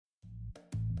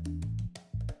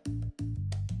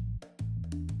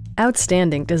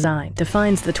Outstanding design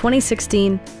defines the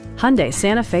 2016 Hyundai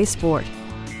Santa Fe Sport.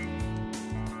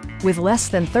 With less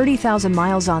than 30,000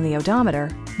 miles on the odometer,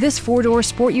 this four-door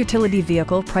sport utility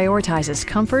vehicle prioritizes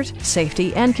comfort,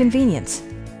 safety, and convenience.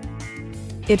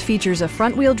 It features a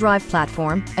front-wheel drive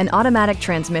platform, an automatic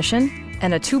transmission,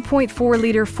 and a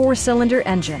 2.4-liter four-cylinder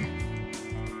engine.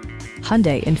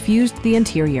 Hyundai infused the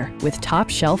interior with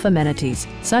top-shelf amenities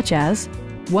such as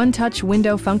one-touch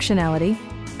window functionality,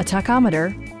 a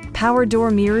tachometer, power door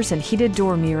mirrors and heated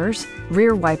door mirrors,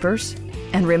 rear wipers,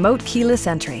 and remote keyless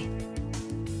entry.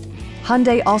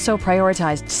 Hyundai also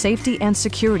prioritized safety and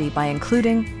security by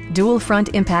including dual front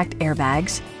impact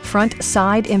airbags, front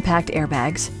side impact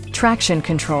airbags, traction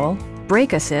control,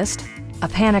 brake assist, a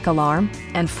panic alarm,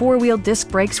 and four-wheel disc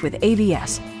brakes with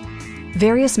ABS.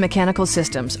 Various mechanical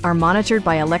systems are monitored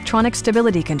by electronic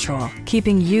stability control,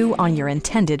 keeping you on your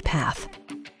intended path.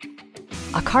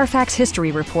 A Carfax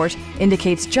history report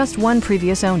indicates just one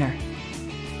previous owner.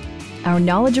 Our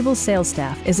knowledgeable sales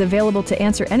staff is available to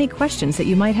answer any questions that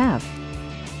you might have.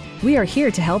 We are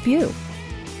here to help you.